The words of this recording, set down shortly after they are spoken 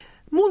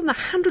More than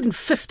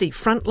 150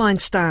 frontline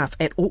staff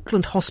at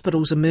Auckland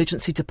Hospital's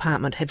emergency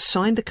department have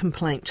signed a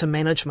complaint to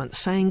management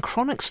saying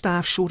chronic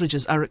staff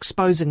shortages are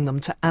exposing them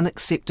to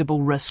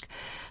unacceptable risk.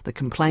 The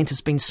complaint has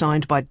been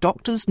signed by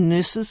doctors,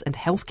 nurses and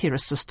healthcare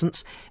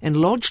assistants and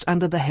lodged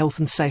under the Health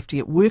and Safety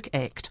at Work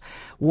Act,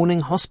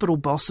 warning hospital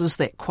bosses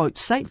that, quote,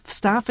 safe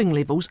staffing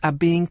levels are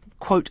being,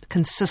 quote,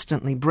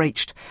 consistently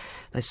breached.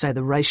 They say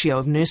the ratio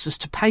of nurses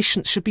to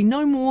patients should be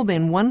no more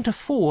than 1 to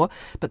 4,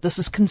 but this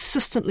is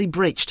consistently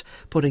breached,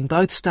 putting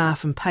both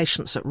staff and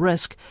patients at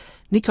risk.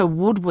 Nico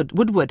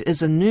Woodward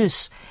is a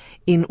nurse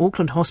in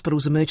Auckland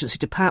Hospital's emergency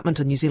department,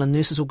 a New Zealand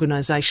Nurses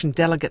Organisation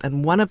delegate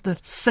and one of the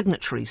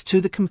signatories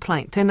to the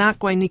complaint. Tēnā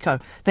koe, Nico.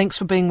 Thanks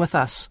for being with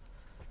us.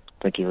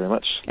 Thank you very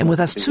much. And with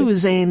us too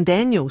is Anne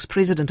Daniels,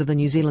 President of the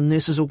New Zealand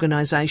Nurses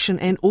Organisation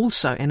and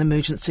also an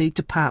emergency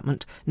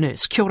department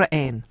nurse. Kia ora,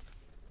 Anne.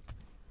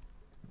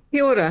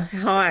 Kia ora,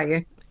 how are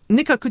you?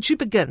 Nico, could you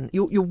begin?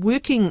 You're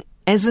working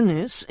as a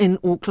nurse in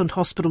Auckland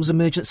Hospital's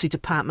emergency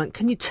department.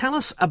 Can you tell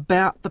us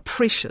about the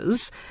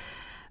pressures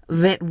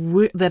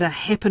that are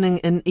happening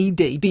in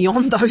ED,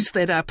 beyond those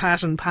that are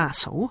part and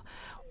parcel?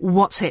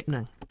 What's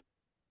happening?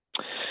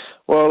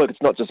 Well, look,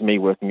 it's not just me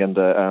working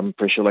under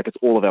pressure. Like, it's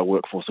all of our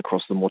workforce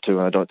across the motu,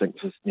 and I don't think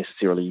this is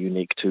necessarily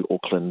unique to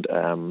Auckland.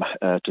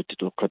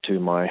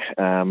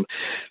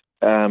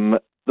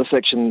 This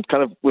section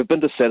we've been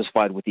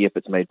dissatisfied with the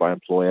efforts made by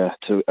employer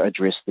to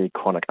address the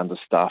chronic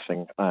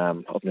understaffing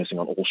of nursing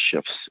on all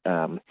shifts,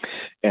 and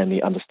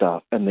the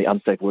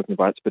unsafe working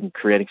environment it's been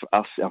creating for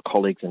us, our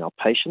colleagues, and our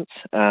patients.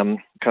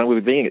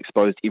 We're being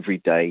exposed every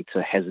day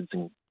to hazards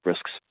and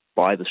risks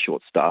by the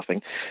short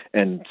staffing,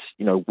 and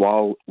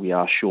while we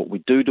are short,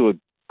 we do a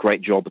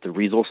great job with the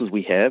resources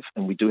we have,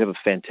 and we do have a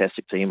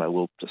fantastic team. I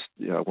will just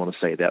want to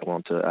say that. I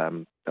want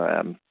to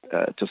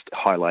just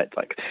highlight,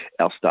 like,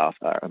 our staff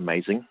are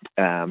amazing.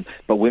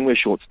 But when we're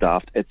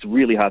short-staffed, it's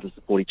really hard to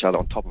support each other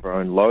on top of our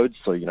own loads.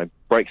 So,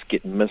 breaks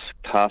get missed,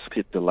 tasks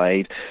get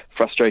delayed,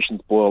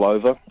 frustrations boil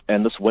over.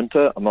 And this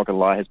winter, I'm not going to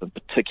lie, has been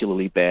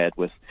particularly bad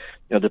with,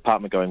 the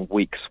department going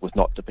weeks with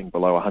not dipping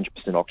below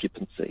 100%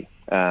 occupancy.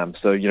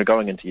 So,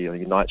 going into your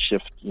night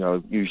shift,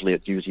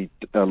 usually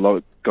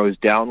load goes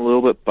down a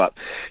little bit, but,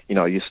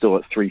 you're still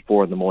at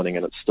 3-4 in the morning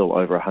and it's still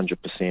over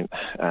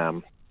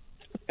 100%.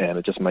 And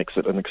it just makes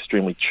it an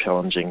extremely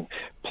challenging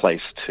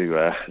place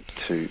to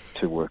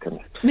work in.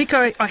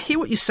 Nico, I hear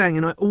what you're saying,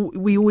 and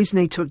we always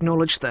need to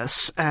acknowledge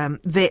this,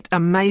 that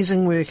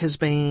amazing work is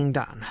being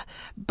done.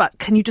 But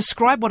can you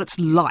describe what it's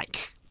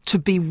like to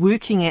be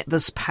working at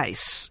this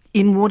pace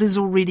in what is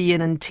already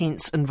an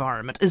intense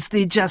environment? Is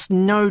there just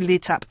no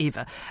let-up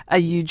ever? Are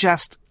you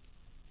just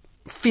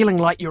feeling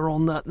like you're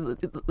on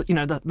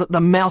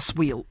the mouse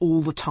wheel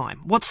all the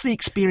time? What's the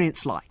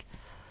experience like?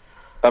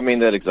 I mean,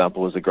 that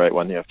example is a great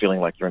one, feeling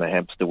like you're in a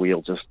hamster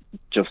wheel,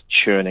 just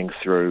churning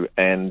through,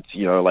 and,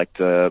 like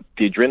the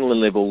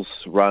adrenaline levels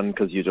run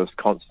because you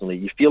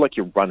feel like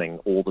you're running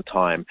all the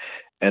time,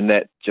 and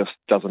that just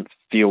doesn't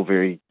feel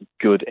very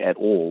good at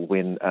all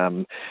when,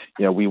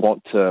 we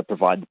want to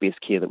provide the best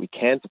care that we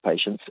can to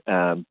patients,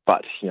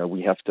 but,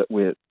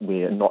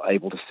 we're not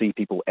able to see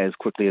people as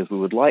quickly as we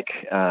would like.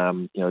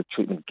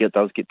 Treatment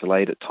does get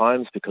delayed at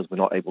times because we're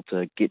not able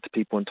to get to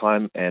people in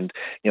time. And,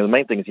 the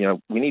main thing is,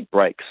 we need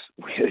breaks,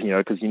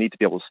 because you need to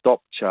be able to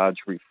stop, charge,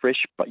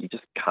 refresh, but you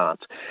just can't.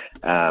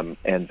 And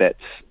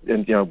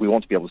we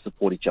want to be able to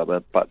support each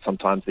other, but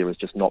sometimes there is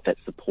just not that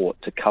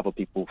support to cover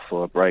people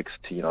for breaks,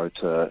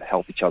 to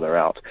help each other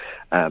out.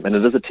 And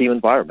it is a team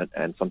environment,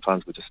 and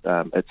sometimes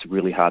it's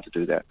really hard to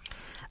do that.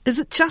 Is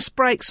it just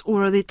breaks,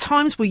 or are there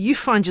times where you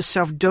find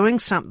yourself doing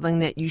something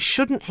that you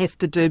shouldn't have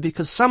to do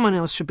because someone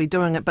else should be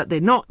doing it, but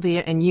they're not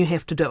there and you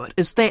have to do it?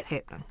 Is that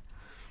happening?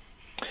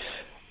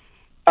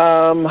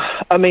 I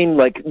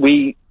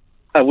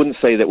wouldn't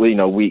say that we're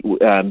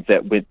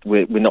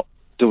not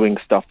doing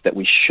stuff that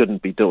we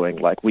shouldn't be doing.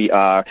 Like, we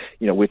are,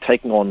 we're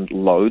taking on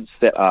loads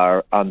that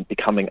are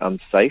becoming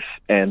unsafe,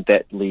 and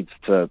that leads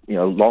to,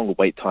 longer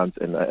wait times,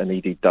 and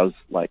ED does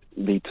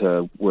lead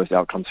to worse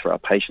outcomes for our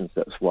patients.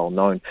 That's well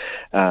known.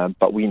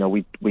 But we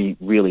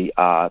really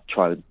are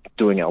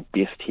doing our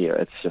best here.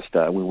 It's just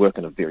we work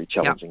in a very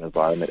challenging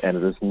environment, and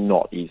it is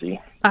not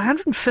easy.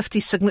 150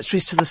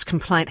 signatories to this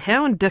complaint.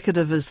 How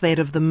indicative is that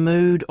of the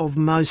mood of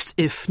most,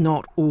 if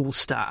not all,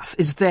 staff?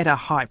 Is that a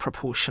high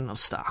proportion of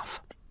staff?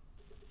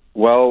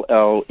 Well,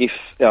 our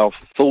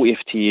full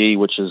FTE,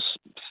 which is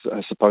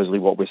supposedly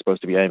what we're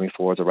supposed to be aiming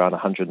for, is around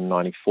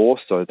 194.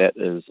 So that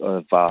is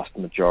a vast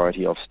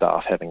majority of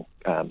staff having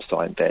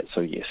signed that.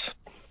 So yes.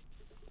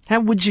 How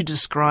would you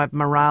describe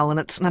morale? And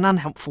it's an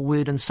unhelpful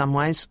word in some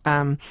ways.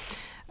 But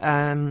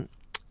how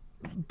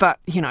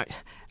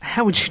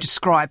would you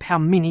describe how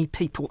many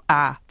people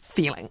are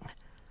feeling?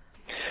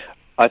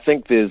 I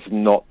think there's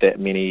not that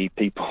many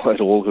people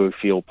at all who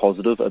feel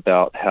positive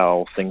about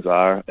how things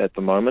are at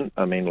the moment.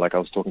 I mean, I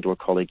was talking to a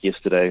colleague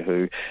yesterday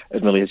who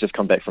admittedly has just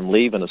come back from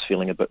leave and is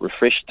feeling a bit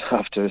refreshed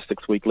after a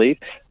 6-week leave.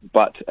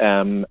 But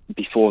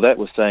before that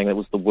was saying it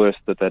was the worst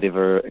that they'd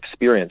ever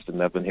experienced,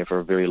 and they've been here for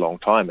a very long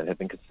time and have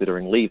been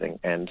considering leaving.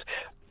 And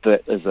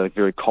that is a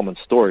very common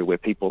story where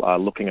people are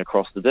looking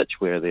across the ditch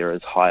where there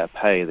is higher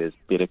pay, there's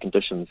better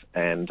conditions,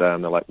 and they're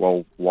like,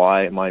 well,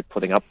 why am I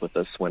putting up with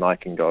this when I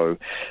can go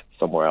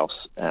somewhere else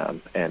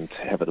and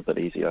have it a bit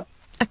easier?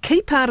 A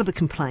key part of the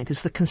complaint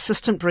is the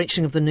consistent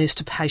breaching of the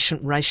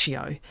nurse-to-patient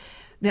ratio.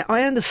 Now,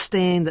 I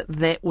understand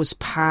that was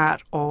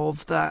part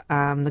of the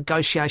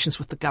negotiations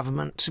with the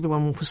government.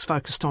 Everyone was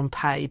focused on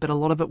pay, but a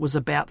lot of it was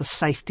about the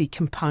safety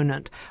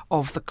component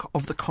of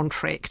the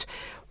contract.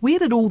 Where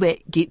did all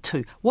that get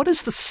to? What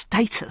is the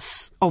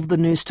status of the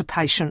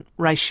nurse-to-patient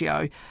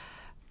ratio?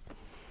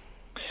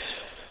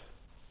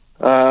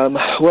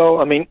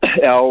 Well, I mean,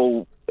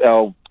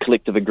 our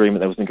collective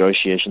agreement that was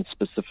negotiated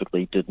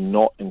specifically did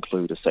not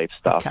include a safe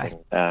staffing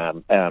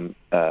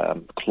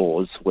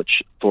clause,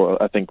 which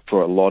I think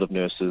for a lot of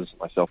nurses,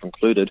 myself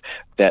included,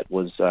 that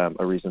was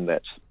a reason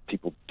that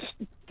people,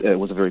 it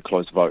was a very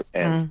close vote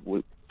and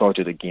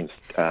voted against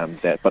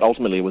that. But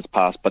ultimately it was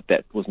passed, but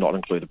that was not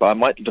included. But I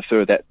might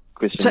defer that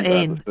question to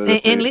Anne.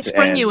 And let's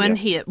bring you in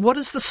yeah. here. What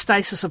is the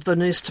status of the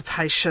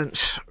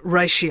nurse-to-patient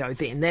ratio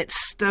then? That's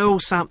still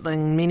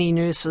something many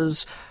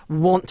nurses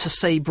want to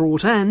see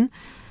brought in.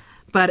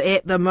 But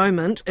at the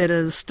moment, it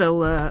is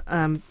still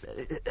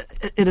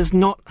it is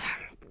not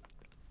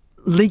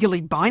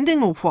legally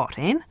binding, or what,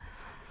 Anne?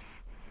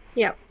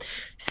 Yeah.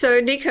 So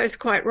Nico's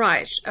quite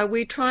right.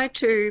 We tried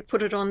to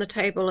put it on the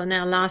table in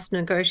our last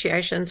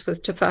negotiations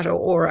with Te Whatu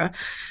Ora,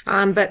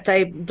 but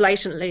they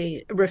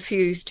blatantly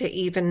refused to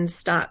even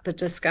start the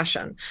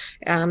discussion.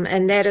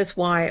 And that is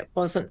why it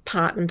wasn't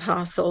part and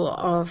parcel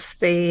of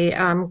the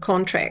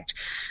contract.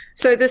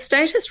 So the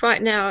status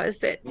right now is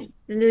that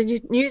the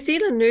New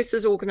Zealand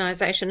Nurses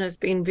Organisation has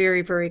been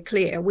very, very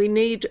clear. We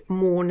need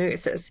more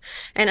nurses,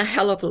 and a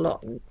hell of a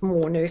lot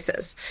more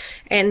nurses.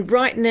 And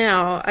right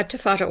now, Te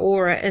Whatu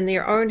Ora, in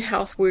their own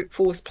health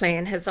workforce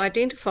plan, has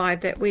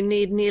identified that we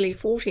need nearly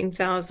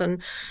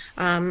 14,000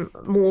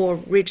 more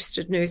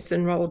registered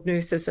enrolled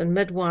nurses and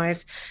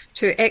midwives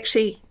to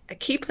actually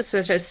keep us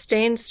at a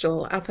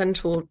standstill up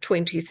until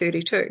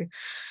 2032.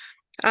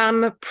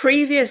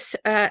 Previous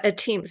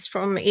attempts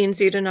from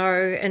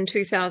NZNO in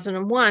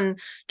 2001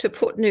 to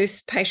put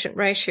nurse-patient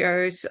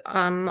ratios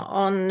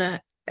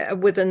on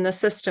within the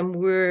system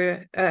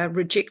were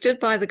rejected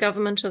by the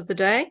government of the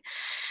day.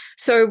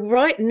 So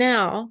right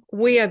now,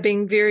 we are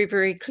being very,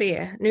 very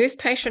clear.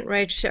 Nurse-patient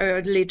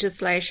ratio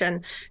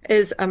legislation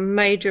is a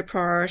major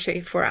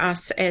priority for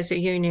us as a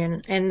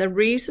union. And the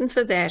reason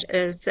for that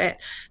is that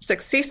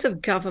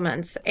successive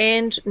governments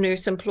and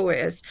nurse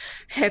employers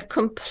have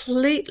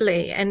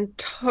completely and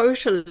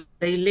totally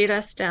let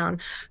us down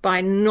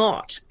by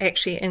not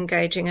actually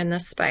engaging in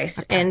this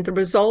space. Okay. And the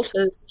result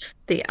is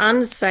the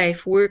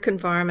unsafe work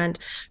environment,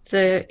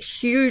 the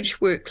huge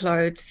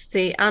workloads,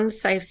 the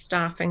unsafe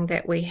staffing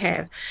that we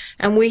have.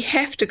 And we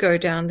have to go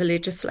down the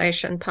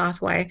legislation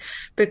pathway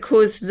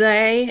because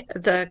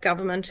the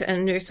government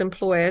and nurse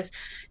employers,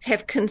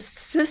 have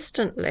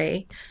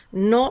consistently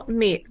not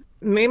met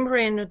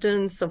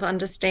memorandums of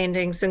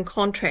understandings and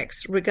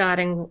contracts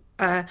regarding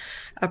a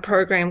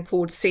program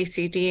called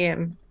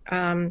CCDM,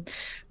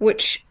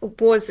 which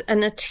was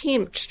an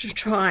attempt to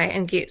try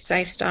and get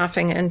safe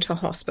staffing into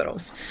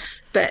hospitals.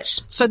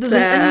 But so there's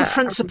an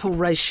in-principle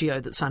ratio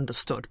that's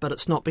understood, but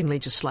it's not been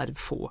legislated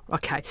for.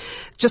 Okay,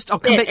 I'll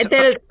come back to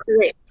that. Is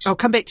correct. I'll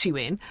come back to you,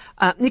 Anne.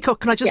 Nico,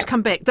 can I just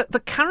come back?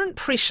 The current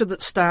pressure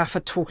that staff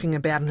are talking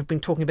about and have been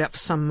talking about for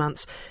some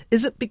months,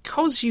 is it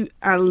because you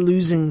are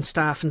losing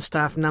staff and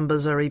staff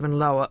numbers are even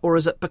lower, or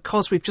is it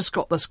because we've just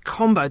got this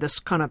combo, this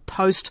kind of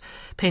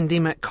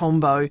post-pandemic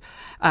combo,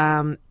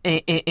 and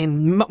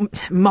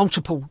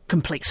multiple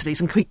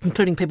complexities,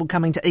 including people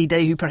coming to ED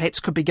who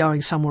perhaps could be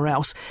going somewhere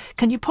else?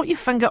 Can you put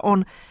your finger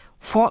on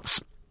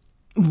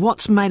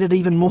what's made it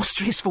even more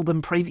stressful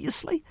than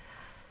previously?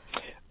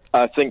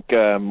 I think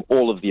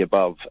all of the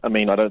above. I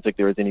mean, I don't think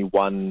there is any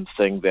one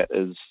thing that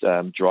is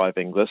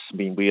driving this. I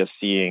mean, we are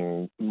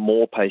seeing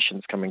more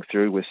patients coming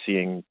through. We're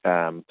seeing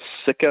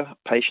sicker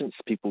patients,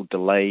 people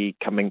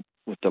coming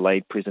with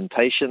delayed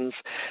presentations,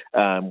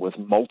 with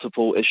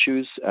multiple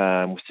issues.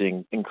 We're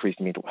seeing increased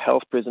mental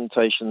health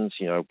presentations,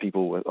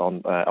 people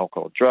on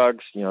alcohol,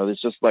 drugs.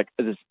 There's just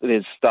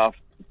there's staff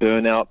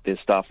burnout, there's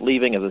staff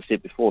leaving. As I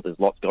said before, there's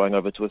lots going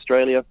over to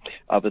Australia,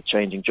 other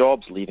changing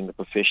jobs, leaving the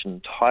profession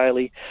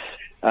entirely.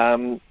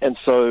 And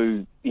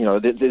so,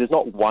 there's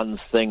not one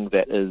thing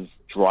that is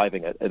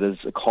driving it. It is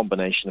a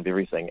combination of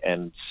everything.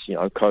 And,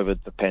 COVID,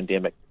 the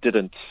pandemic,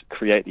 didn't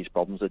create these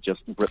problems. It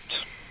just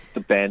ripped the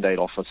Band-Aid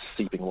off a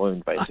seeping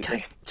wound, basically.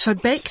 Okay. So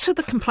back to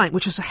the complaint,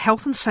 which is a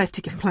health and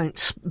safety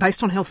complaint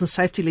based on health and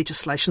safety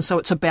legislation. So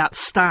it's about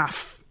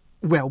staff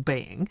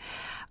well-being.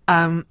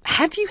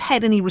 Have you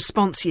had any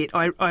response yet?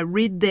 I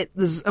read that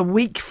there's a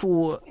week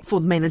for the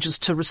managers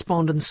to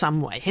respond in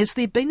some way. Has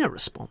there been a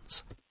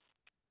response?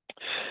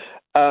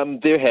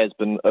 There has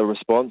been a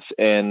response,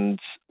 and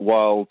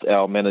while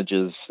our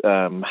managers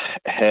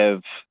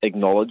have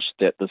acknowledged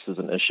that this is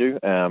an issue,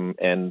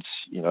 and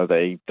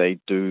they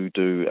do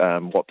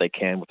what they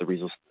can with the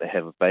resources they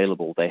have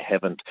available, they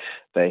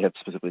have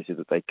specifically said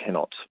that they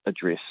cannot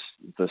address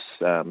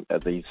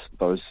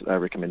those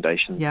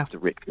recommendations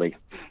directly.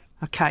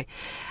 Okay.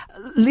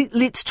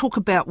 Let's talk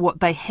about what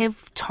they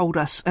have told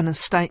us in a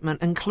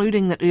statement,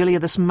 including that earlier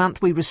this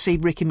month we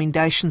received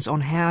recommendations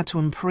on how to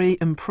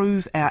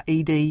improve our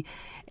ED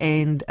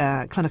and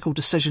clinical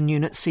decision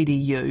unit,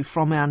 CDU,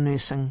 from our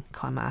nursing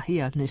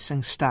kaimahi, our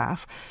nursing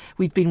staff.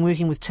 We've been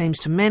working with teams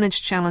to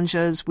manage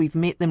challenges. We've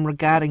met them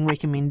regarding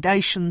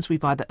recommendations.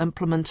 We've either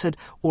implemented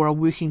or are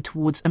working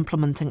towards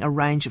implementing a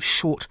range of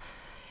short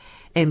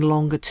and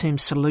longer term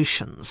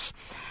solutions.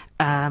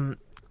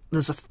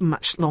 There's a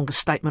much longer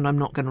statement I'm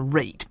not going to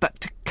read, but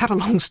to cut a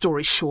long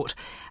story short,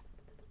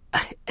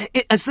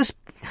 is this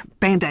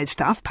Band-Aid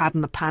stuff,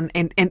 pardon the pun,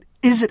 and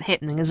is it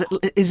happening?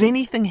 Is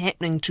anything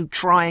happening to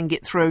try and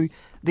get through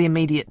the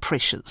immediate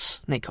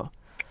pressures, Nico?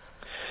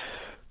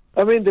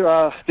 I mean,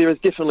 there is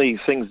definitely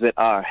things that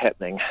are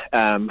happening,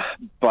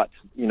 but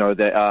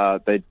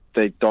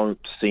they don't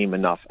seem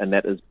enough, and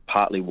that is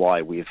partly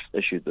why we've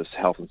issued this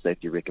health and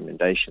safety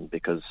recommendation,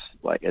 because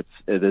it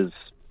is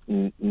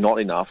not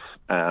enough,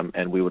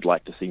 and we would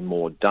like to see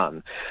more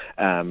done.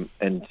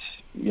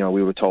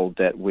 We were told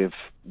that we've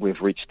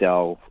reached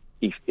our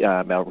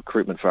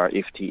recruitment for our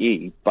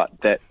FTE, but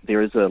that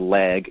there is a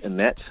lag in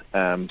that.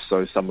 And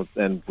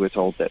we're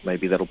told that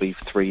maybe that'll be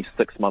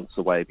 3-6 months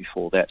away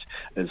before that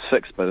is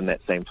fixed. But in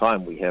that same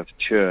time, we have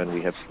churn,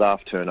 we have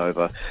staff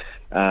turnover,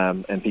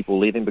 and people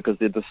leaving because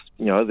they're just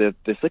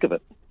they're sick of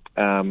it.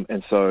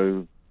 And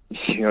so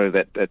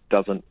that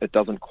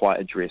doesn't quite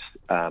address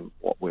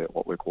what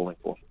we're calling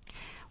for.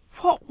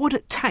 What would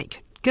it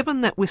take,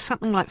 given that we're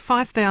something like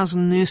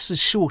 5,000 nurses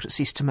short? It's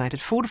estimated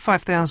 4,000 to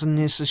 5,000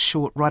 nurses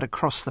short right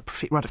across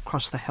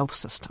the health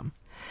system.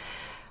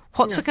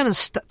 What's it going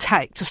to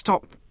take to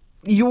stop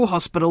your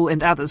hospital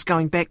and others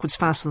going backwards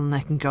faster than they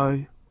can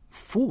go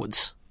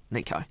forwards,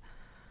 Nico?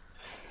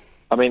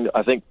 I mean,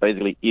 I think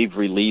basically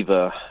every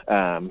lever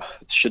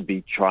should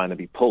be trying to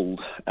be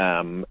pulled,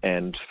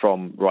 and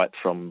from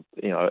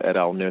at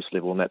our nurse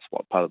level, and that's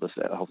what part of this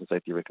health and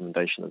safety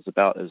recommendation is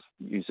about, is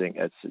using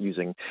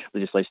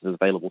legislation that's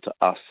available to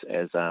us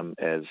as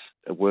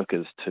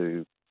workers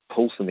to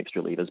pull some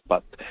extra levers,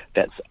 but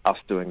that's us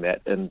doing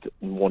that, and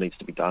more needs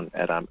to be done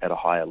at a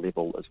higher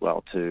level as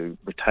well to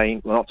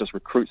retain, well, not just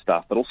recruit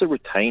staff, but also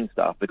retain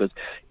staff, because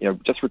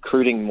just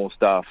recruiting more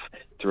staff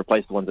to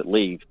replace the ones that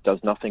leave does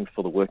nothing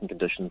for the working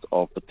conditions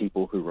of the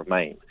people who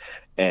remain,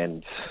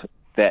 and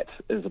that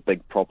is a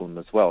big problem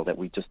as well, that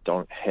we just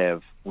don't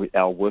have,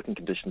 our working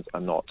conditions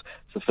are not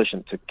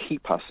sufficient to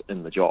keep us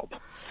in the job.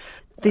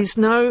 There's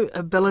no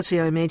ability,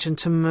 I imagine,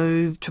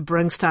 to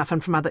bring staff in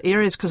from other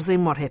areas, because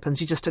then what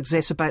happens? You just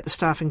exacerbate the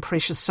staffing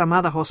pressures some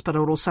other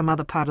hospital or some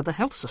other part of the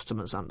health system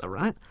is under,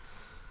 right?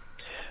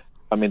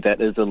 I mean,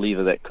 that is a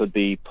lever that could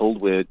be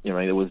pulled, where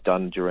it was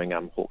done during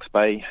Hawke's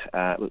Bay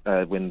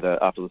when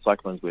after the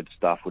cyclones, where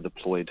staff were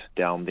deployed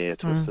down there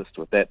to assist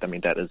with that. I mean,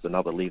 that is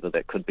another lever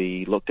that could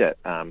be looked at,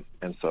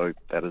 and so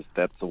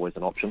that's always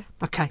an option.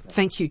 Okay,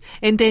 thank you.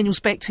 And Daniels,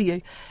 back to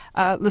you.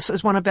 This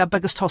is one of our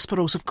biggest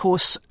hospitals, of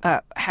course.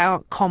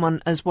 How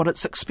common is what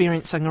it's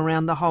experiencing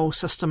around the whole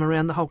system,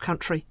 around the whole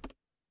country?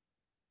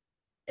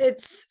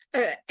 It's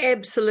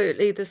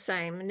absolutely the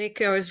same.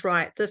 Nico is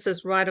right. This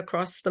is right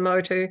across the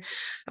motu.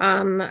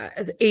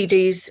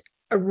 EDs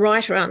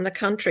right around the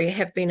country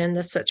have been in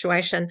this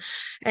situation.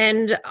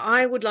 And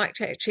I would like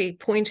to actually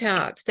point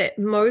out that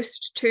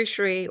most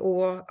tertiary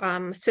or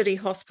city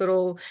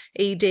hospital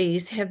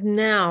EDs have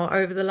now,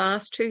 over the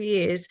last 2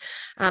 years,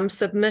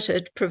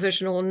 submitted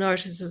provisional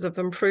notices of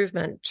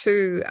improvement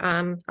to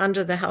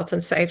under the Health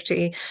and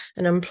Safety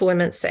and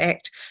Employments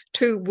Act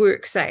to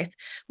WorkSafe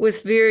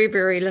with very,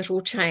 very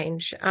little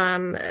change.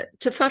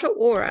 Te Whatu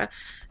Ora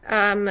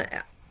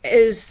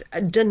is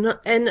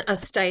in a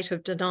state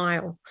of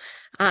denial.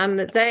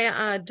 They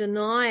are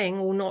denying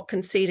or not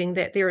conceding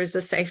that there is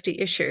a safety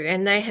issue,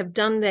 and they have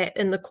done that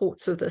in the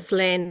courts of this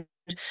land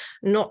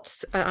not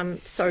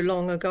so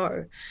long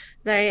ago.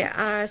 They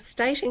are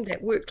stating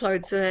that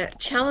workloads are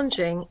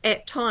challenging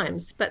at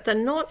times, but they're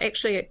not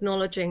actually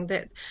acknowledging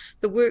that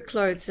the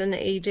workloads in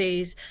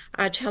EDs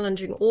are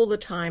challenging all the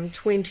time,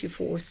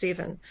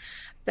 24/7.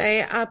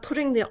 They are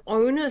putting the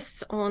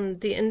onus on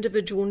the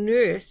individual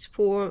nurse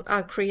for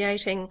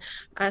creating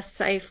a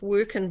safe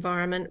work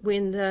environment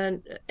when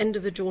the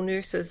individual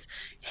nurses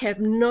have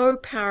no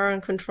power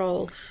and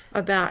control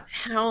about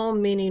how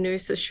many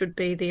nurses should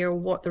be there or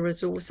what the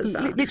resources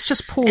are. Let's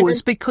just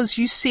pause, because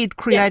you said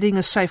creating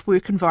a safe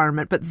work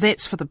environment, but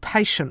that's for the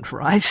patient,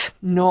 right?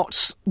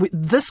 Not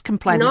this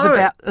complaint is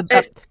about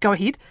go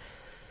ahead.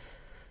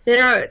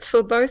 No, it's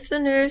for both the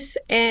nurse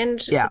and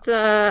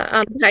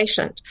the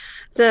patient.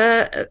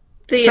 The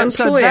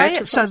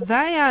employer. So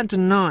they are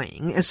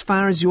denying, as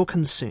far as you're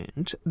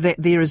concerned, that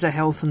there is a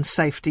health and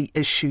safety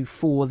issue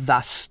for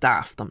the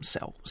staff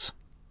themselves.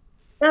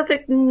 I've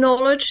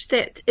acknowledged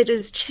that it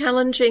is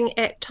challenging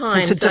at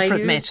times. That's a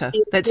different matter.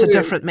 That's a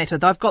different matter.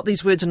 I've got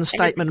these words in a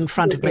statement in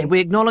front of me. We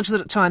acknowledge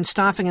that at times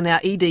staffing in our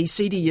ED,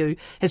 CDU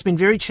has been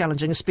very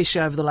challenging,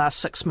 especially over the last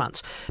 6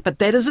 months. But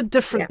that is a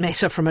different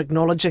matter from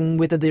acknowledging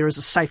whether there is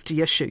a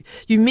safety issue.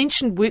 You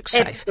mentioned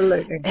WorkSafe.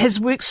 Absolutely. Has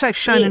WorkSafe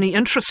shown any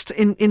interest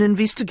in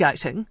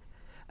investigating?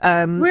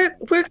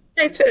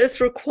 WorkSafe is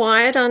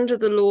required under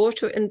the law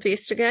to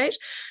investigate,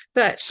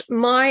 but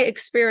my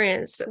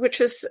experience,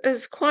 which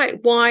is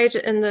quite wide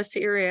in this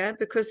area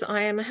because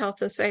I am a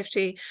health and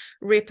safety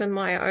rep in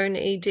my own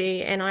ED,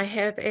 and I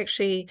have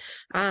actually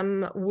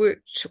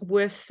worked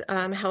with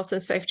health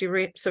and safety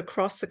reps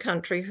across the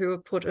country who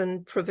have put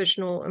in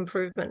provisional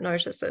improvement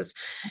notices,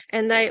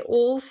 and they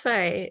all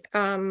say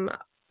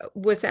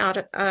without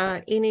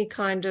any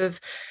kind of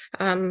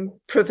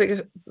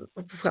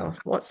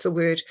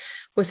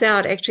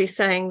without actually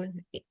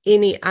saying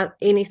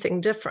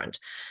anything different,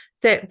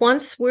 that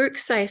once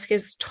WorkSafe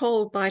is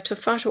told by Te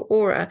Whatu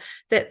Ora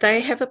that they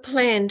have a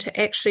plan to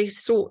actually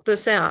sort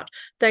this out,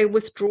 they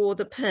withdraw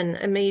the PIN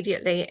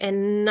immediately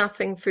and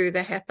nothing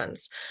further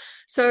happens.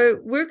 So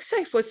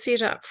WorkSafe was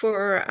set up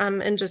for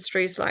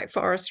industries like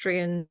forestry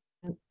and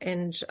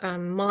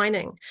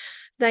mining.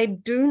 They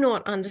do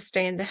not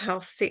understand the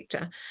health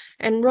sector.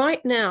 And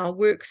right now,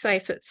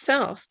 WorkSafe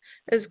itself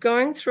is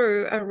going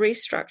through a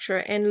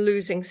restructure and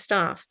losing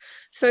staff.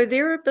 So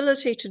their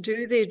ability to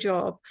do their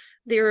job,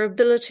 their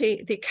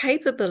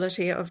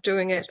capability of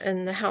doing it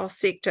in the health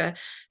sector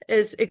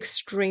is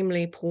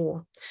extremely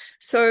poor.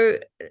 So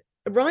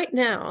right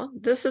now,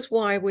 this is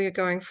why we're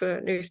going for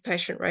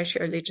nurse-patient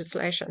ratio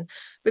legislation,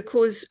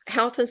 because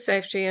Health and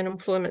Safety and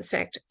Employment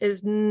Act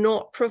is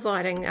not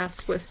providing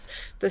us with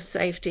the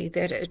safety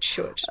that it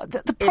should.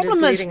 The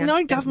problem is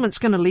no government's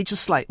going to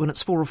legislate when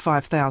it's 4,000 or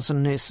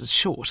 5,000 nurses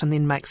short and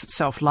then makes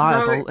itself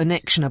liable in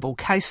actionable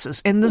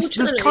cases. And there's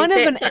kind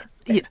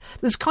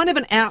of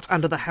an out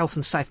under the health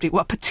and safety,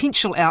 well, a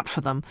potential out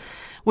for them,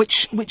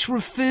 which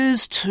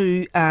refers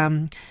to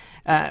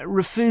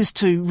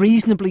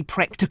reasonably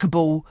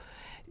practicable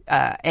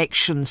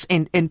actions,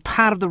 and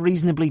part of the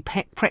reasonably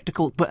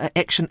practical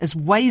action is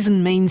ways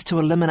and means to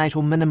eliminate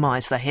or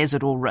minimise the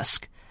hazard or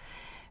risk.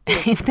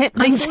 Yes. And that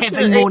means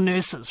having more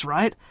nurses,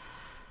 right?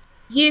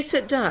 Yes,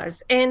 it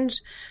does. And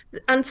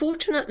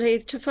unfortunately,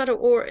 Te Whatu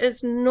Ora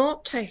is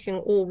not taking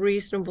all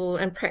reasonable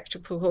and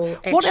practical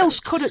actions. What else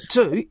could it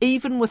do,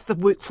 even with the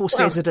workforce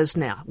as it is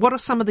now? What are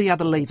some of the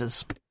other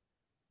levers?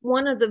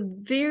 One of the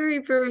very,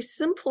 very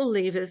simple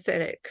levers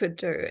that it could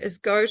do is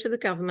go to the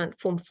government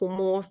for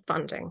more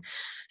funding.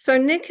 So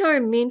Nico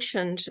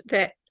mentioned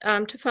that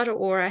Te Whatu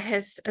Ora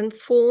has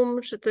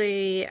informed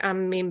the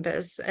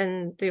members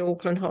in the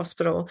Auckland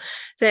Hospital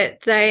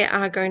that they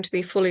are going to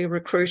be fully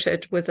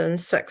recruited within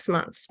 6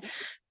 months.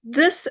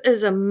 This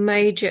is a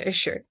major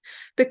issue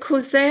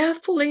because they are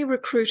fully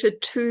recruited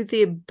to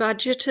their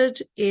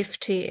budgeted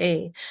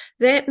FTE.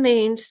 That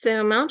means the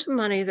amount of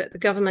money that the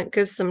government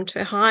gives them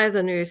to hire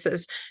the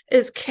nurses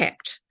is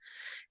capped.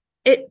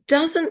 It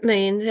doesn't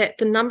mean that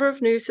the number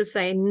of nurses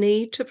they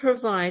need to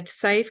provide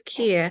safe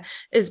care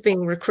is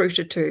being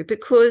recruited to,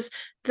 because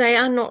they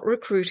are not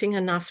recruiting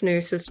enough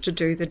nurses to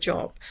do the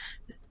job.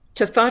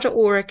 Te Whatu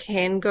Ora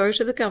can go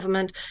to the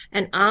government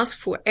and ask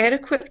for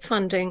adequate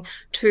funding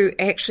to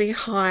actually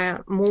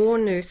hire more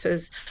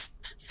nurses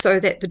so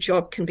that the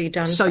job can be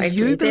done safely. So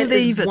you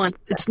believe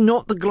it's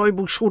not the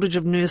global shortage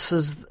of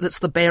nurses that's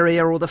the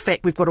barrier, or the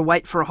fact we've got to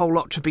wait for a whole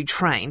lot to be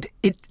trained.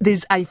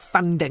 There's a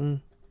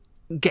funding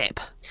gap.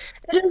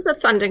 It is a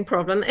funding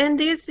problem, and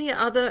there's the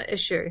other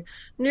issue.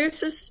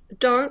 Nurses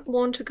don't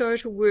want to go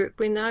to work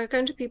when they're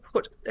going to be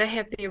they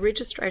have their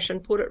registration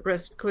put at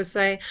risk because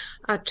they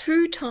are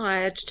too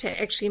tired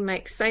to actually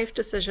make safe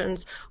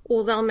decisions,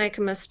 or they'll make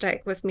a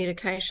mistake with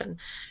medication.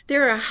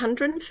 There are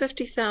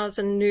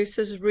 150,000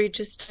 nurses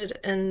registered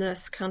in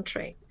this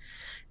country.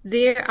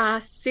 There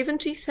are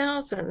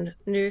 70,000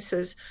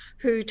 nurses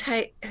who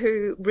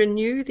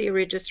renew their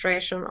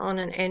registration on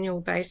an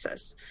annual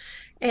basis.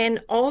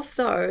 And of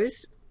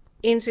those,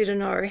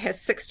 NZNO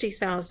has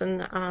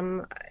 60,000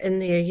 in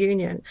their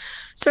union.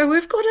 So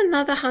we've got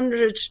another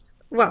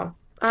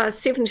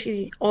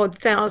 70-odd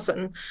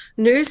thousand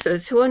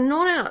nurses who are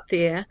not out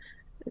there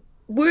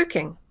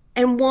working.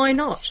 And why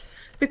not?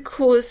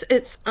 Because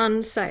it's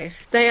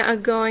unsafe. They're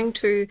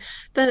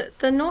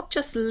not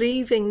just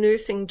leaving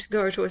nursing to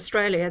go to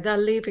Australia, they're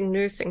leaving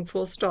nursing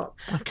full stop.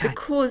 Okay.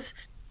 Because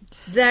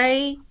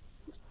they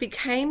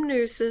became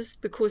nurses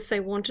because they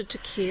wanted to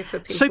care for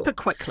people. Super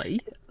quickly,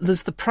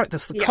 there's the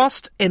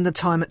cost and the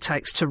time it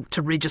takes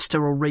to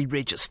register or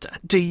re-register.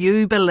 Do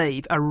you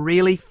believe a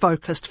really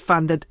focused,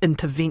 funded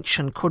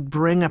intervention could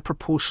bring a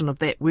proportion of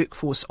that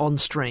workforce on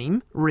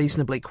stream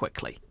reasonably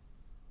quickly?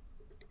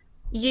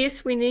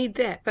 Yes, we need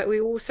that, but we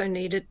also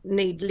need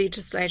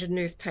legislated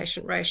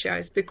nurse-patient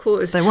ratios,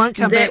 because they won't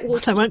come back.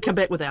 They won't come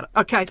back without it.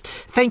 Okay,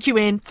 thank you,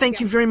 Anne. Thank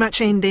you very much,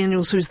 Anne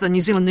Daniels, who's the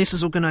New Zealand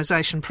Nurses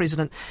Organisation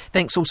President.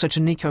 Thanks also to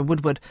Nico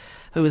Woodward,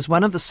 who is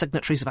one of the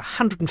signatories of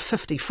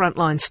 150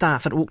 frontline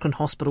staff at Auckland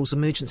Hospital's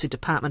Emergency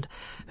Department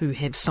who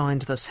have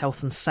signed this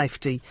health and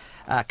safety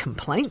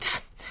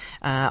complaint.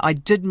 I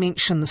did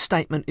mention the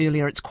statement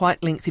earlier. It's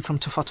quite lengthy from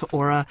Te Whatu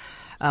Ora.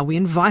 We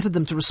invited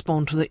them to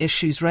respond to the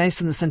issues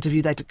raised in this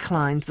interview. They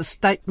declined. The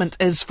statement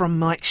is from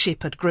Mike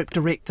Shepherd, Group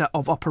Director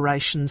of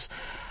Operations,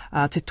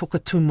 Te Toka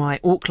Tumai,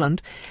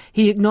 Auckland.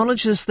 He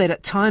acknowledges that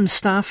at times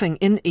staffing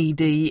in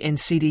ED and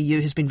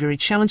CDU has been very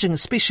challenging,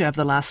 especially over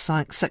the last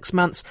 6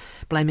 months,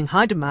 blaming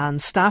high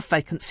demand, staff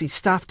vacancies,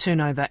 staff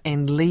turnover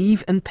and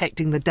leave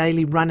impacting the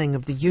daily running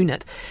of the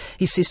unit.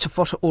 He says Te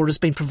Whatu Ora has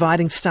been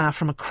providing staff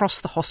from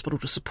across the hospital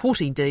to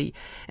support ED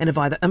and have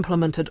either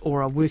implemented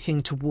or are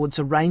working towards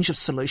a range of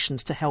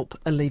solutions to help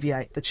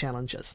alleviate the challenges.